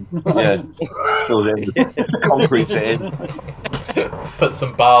it in. Yeah. Filled in. Concrete it in. Put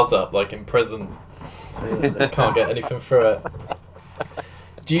some bars up like in prison. Can't get anything through it.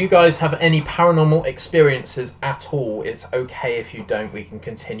 Do you guys have any paranormal experiences at all? It's okay if you don't. We can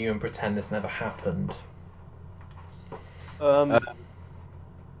continue and pretend this never happened.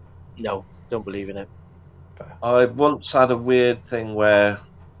 No, don't believe in it. I once had a weird thing where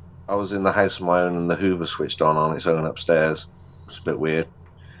I was in the house of my own and the Hoover switched on its own upstairs. It's a bit weird.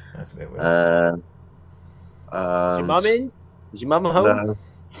 That's a bit weird. Is your mum in? Is your mum at home? No.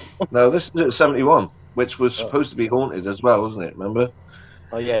 No, this is at 71, which was supposed to be haunted as well, wasn't it? Remember?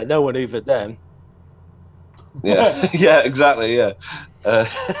 Oh yeah, no one hoovered them. Yeah, yeah, exactly, yeah.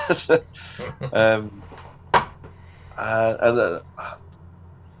 And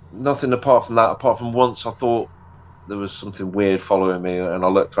nothing apart from that, apart from once I thought there was something weird following me, and I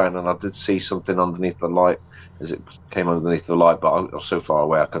looked around and I did see something underneath the light as it came underneath the light, but I was so far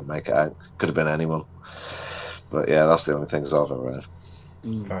away I couldn't make it out. Could have been anyone. But yeah, that's the only things I've ever had.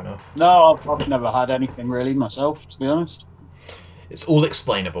 Fair enough. No, I've never had anything really myself, to be honest. It's all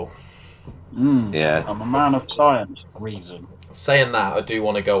explainable. Yeah. I'm a man of science. Reason. Saying that, I do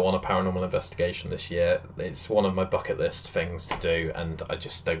want to go on a paranormal investigation this year. It's one of my bucket list things to do, and I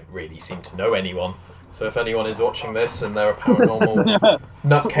just don't really seem to know anyone. So if anyone is watching this and they're a paranormal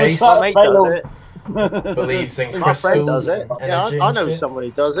nutcase, My mate does it. believes in My friend crystals does it. and Yeah, energy I and know shit, somebody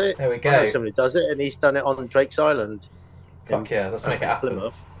who does it. there we I know go. somebody who does it, and he's done it on Drake's Island. Fuck yeah, let's make it happen.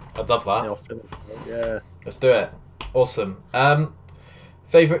 Plymouth. I'd love that. Yeah, off Plymouth. Yeah. Let's do it. Awesome.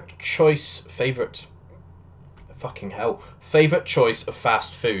 Favourite choice of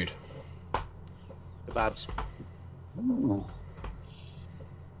fast food? Kebabs.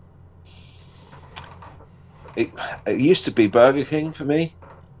 It used to be Burger King for me.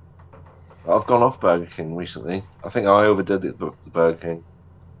 I've gone off Burger King recently. I think I overdid it with the Burger King.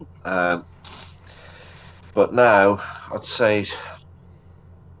 But now, I'd say if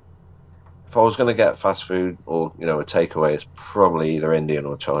I was going to get fast food or, a takeaway, it's probably either Indian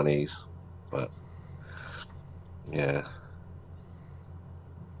or Chinese. But, yeah.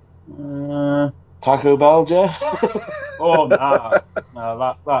 Taco Bell, Jeff? Oh no,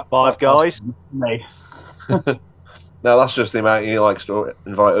 that's Five Guys. Me. No, that's just the amount you like to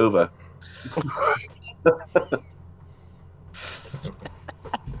invite over.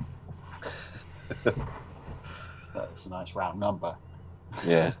 That's a nice round number.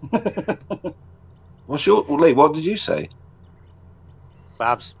 Yeah. Lee, what did you say?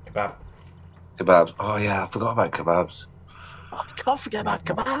 Kebabs. Kebab. Kebabs. Oh, yeah, I forgot about kebabs. Oh, I can't forget about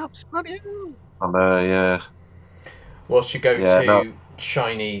kebabs. Bloody hell. I know, yeah. What's your go-to Yeah, no.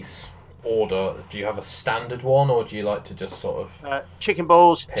 Chinese order? Do you have a standard one, or do you like to just sort of... Chicken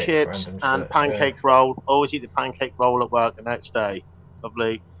balls, Pick chips, random and shit, pancake roll. Always eat the pancake roll at work the next day.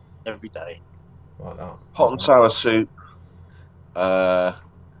 Lovely. Every day. like that? Hot and sour soup. I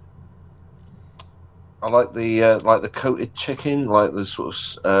like the coated chicken, like the sort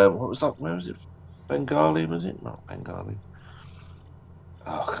of what was that? Where was it? Bengali, was it? Not Bengali.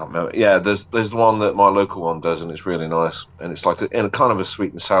 Oh, I can't remember. Yeah, there's the one that my local one does, and it's really nice. And it's like in a kind of a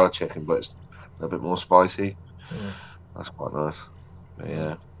sweet and sour chicken, but it's a bit more spicy. That's quite nice. But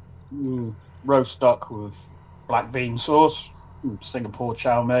yeah. Roast duck with black bean sauce, Singapore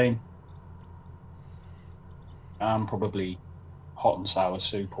chow mein, and probably hot and sour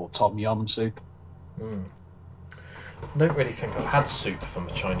soup or tom yum soup. I don't really think I've had soup from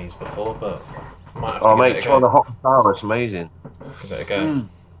a Chinese before, but I might have to Oh, give mate, it a try go. the hot and sour. It's amazing. Give it a go.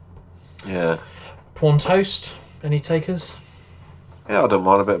 Yeah. Prawn toast? Any takers? Yeah, I don't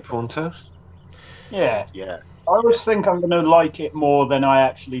mind a bit of prawn toast. Yeah, Yeah. I always think I'm going to like it more than I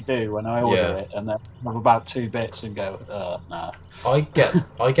actually do when I order Yeah. it, and then have about 2 bits and go, nah. I get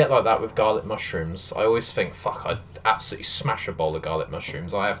like that with garlic mushrooms. I always think, fuck, I'd absolutely smash a bowl of garlic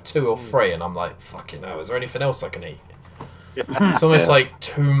mushrooms. I have 2 or 3, and I'm like, fucking hell, is there anything else I can eat? It's almost Yeah. like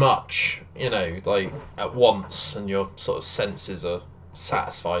too much, like at once, and your sort of senses are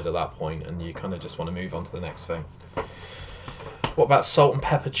satisfied at that point, and you kind of just want to move on to the next thing. What about salt and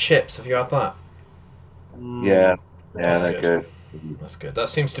pepper chips? Have you had that? Yeah. Yeah, That's they're good. good. That's good. That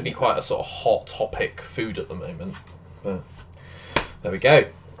seems to be quite a sort of hot topic food at the moment. But there we go.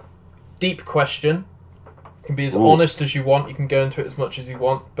 Deep question. You can be as honest as you want. You can go into it as much as you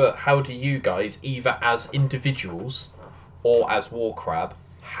want. But how do you guys, either as individuals or as Warcrab,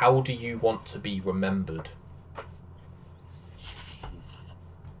 how do you want to be remembered?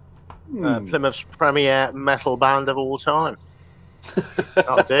 Plymouth's premier metal band of all time.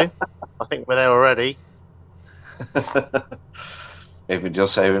 That'll do. I think we're there already. If he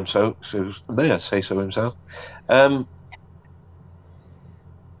just say so himself. Yeah,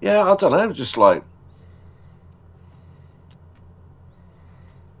 I don't know. Just like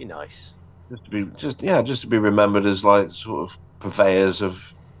Be nice. just to be remembered as like sort of purveyors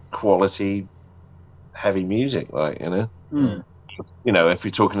of quality, heavy music, like if you're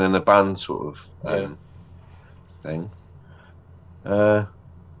talking in a band sort of thing.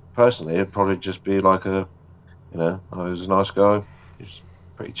 Personally, it'd probably just be like I was a nice guy. He's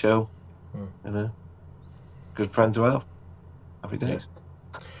pretty chill, good friend to have. Happy days.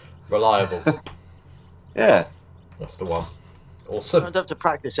 Reliable. Yeah. That's the one. I Awesome. don't have to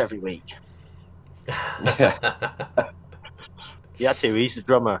practice every week. Yeah. He had to. He's the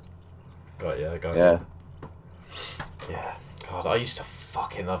drummer. Got you. Yeah. Yeah. God, I used to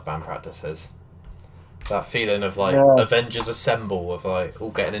fucking love band practices. That feeling of like Yeah. Avengers Assemble, of like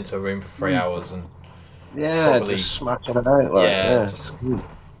all getting into a room for 3 hours and Yeah, Probably- just smashing it out. Like, Yeah, just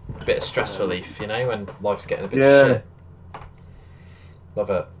a bit of stress relief, you know, when life's getting a bit Yeah. shit. Love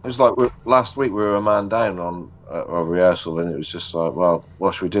it. It was like last week we were a man down on our rehearsal, and it was just like, well,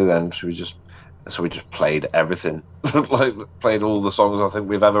 what should we do then? So we just played everything, like played all the songs I think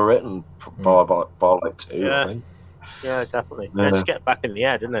we've ever written, bar like two, I think. Yeah, definitely. Yeah. Yeah, just get back in the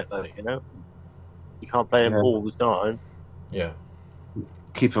head, isn't it? Like, you know, you can't play them Yeah. all the time. Yeah.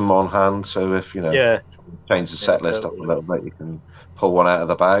 Keep them on hand, so if you know, Yeah, change the set list up a little bit, you can pull one out of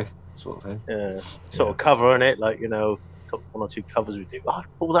the bag, sort of thing. yeah. Sort of covering it, like, you know, one or two covers we do. Oh,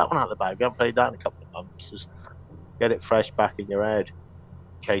 pull that one out of the bag. We haven't played that in a couple of months. Just get it fresh back in your head,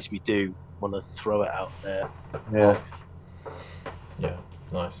 in case we do want to throw it out there. Yeah. Yeah.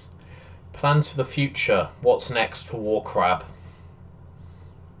 Nice. Plans for the future. What's next for Warcrab?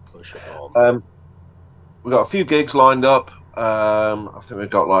 Push it on. We've got a few gigs lined up. I think we've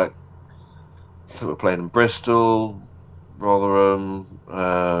got we're playing in Bristol, Rotherham,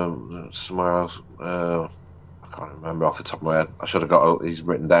 somewhere else. I can't remember off the top of my head. I should have got all these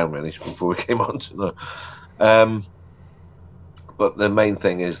written down really before we came on to the. But the main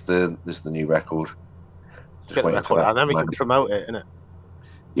thing is the new record. Just Get the waiting record for that out, and then we to can promote it, innit?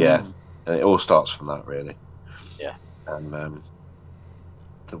 Yeah, and it all starts from that really. Yeah. And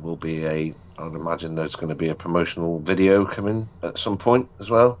there will be I'd imagine there's going to be a promotional video coming at some point as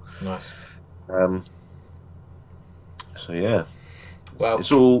well. Nice. So yeah, Well,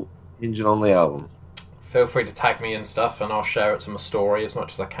 it's all hinging on the album. feel free to tag me and stuff, and I'll share it to my story as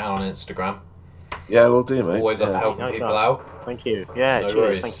much as I can on Instagram. Yeah, we'll do, mate. Always up yeah. for helping Nice people one. out. Thank you. Yeah, No cheers.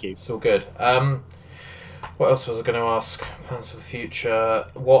 worries. Thank you. It's all good. What else was I going to ask? Plans for the future.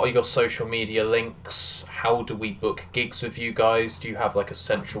 What are your social media links? How do we book gigs with you guys? Do you have like a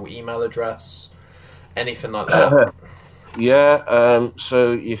central email address? Anything like that? Yeah,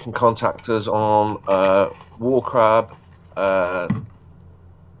 so you can contact us on Warcrab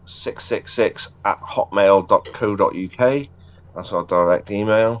 666 at hotmail.co.uk. That's our direct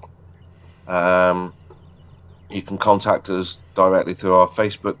email. You can contact us directly through our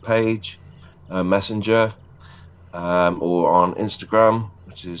Facebook page, Messenger, or on Instagram,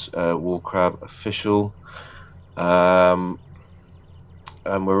 which is Warcrab Official. And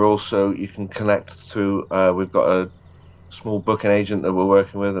we're also, you can connect through, we've got a small booking agent that we're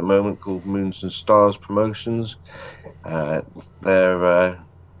working with at the moment called Moons and Stars Promotions. You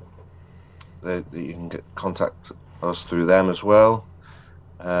can contact us through them as well.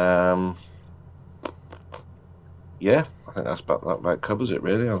 Yeah, I think that covers it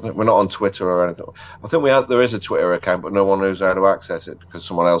really. I think we're not on Twitter or anything. I think there is a Twitter account, but no one knows how to access it because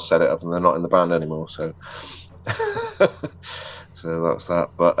someone else set it up and they're not in the band anymore. So, so that's that.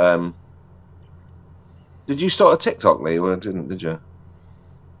 But did you start a TikTok, Lee? Or did you?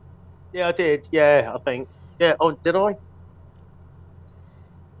 Yeah, I did. Yeah, I think. Yeah. Oh, did I?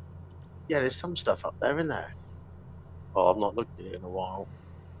 Yeah, there's some stuff up there, isn't there? Oh, I've not looked at it in a while.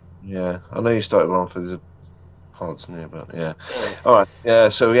 Yeah, I know you started one for the pods, didn't you? But yeah. All right. Yeah.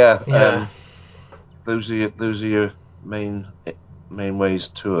 So yeah. Yeah. Those are your main ways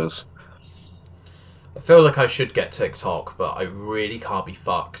to us. I feel like I should get TikTok, but I really can't be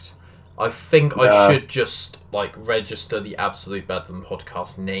fucked. I think I should just like register the Absolute Bedlam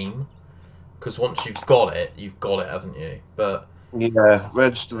podcast name, because once you've got it, haven't you? But yeah,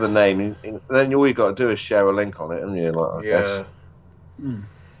 register the name, and then all you got to do is share a link on it, and you like, I guess.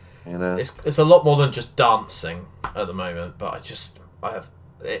 You know, it's a lot more than just dancing at the moment. But I have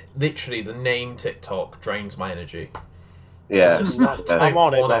it, literally the name TikTok drains my energy. Yeah, I'm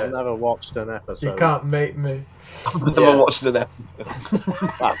on it, want but it. I've never watched an episode. You can't make me. I've never watched an episode.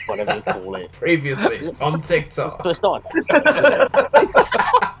 That's whatever you call it. Previously on TikTok. So it's not.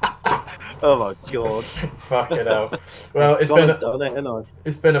 Oh my god. Fucking hell. Well,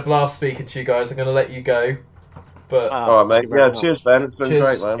 it's been a blast speaking to you guys. I'm going to let you go. But All right, mate. Yeah, cheers, Ben. It's been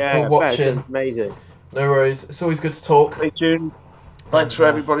Cheers. great, man. Yeah, for watching. amazing. No worries. It's always good to talk. Stay tuned. Thanks for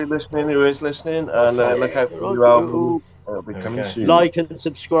everybody listening who is listening, and look out for the new album. It'll be coming soon. Like and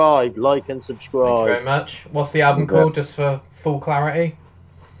subscribe. Like and Thank you very subscribe. much. What's the album called, just for full clarity?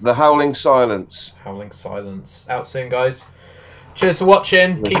 The Howling Silence. Howling Silence. Out soon, guys. Cheers for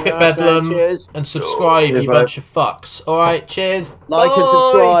watching. Keep it bedlam. Cheers. And subscribe, Cheers, you mate. bunch of fucks. Alright, cheers. Like and Bye.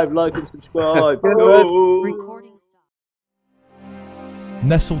 subscribe. Like and subscribe. Recording stopped.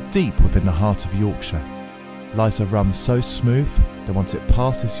 Nestled deep within the heart of Yorkshire lies a rum so smooth that once it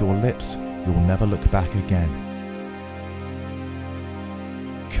passes your lips, you'll never look back again.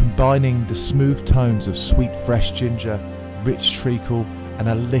 Combining the smooth tones of sweet fresh ginger, rich treacle and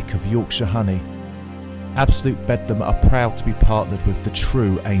a lick of Yorkshire honey, Absolute Bedlam are proud to be partnered with the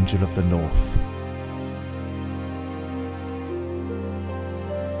true Angel of the North.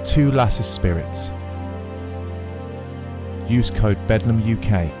 2 Lasses spirits. Use code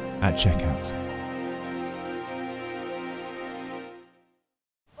BedlamUK at checkout.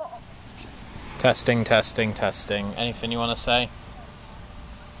 Testing, testing, testing. Anything you want to say?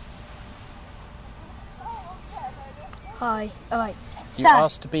 Hi. Alright. You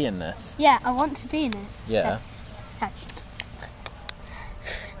asked to be in this? Yeah, I want to be in it. Yeah. So.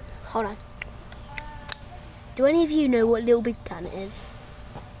 Hold on. Do any of you know what Little Big Planet is?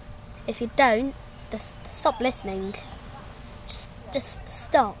 If you don't, just stop listening. Just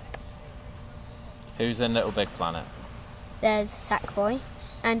stop. Who's in Little Big Planet? There's Sackboy.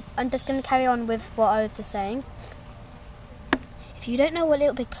 And I'm just going to carry on with what I was just saying. If you don't know what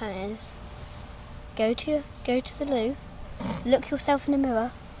Little Big Planet is, go to the loo, look yourself in the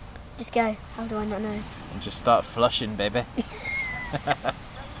mirror, just go, how do I not know? And just start flushing, baby.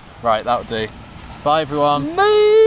 Right, that'll do. Bye, everyone. Moo!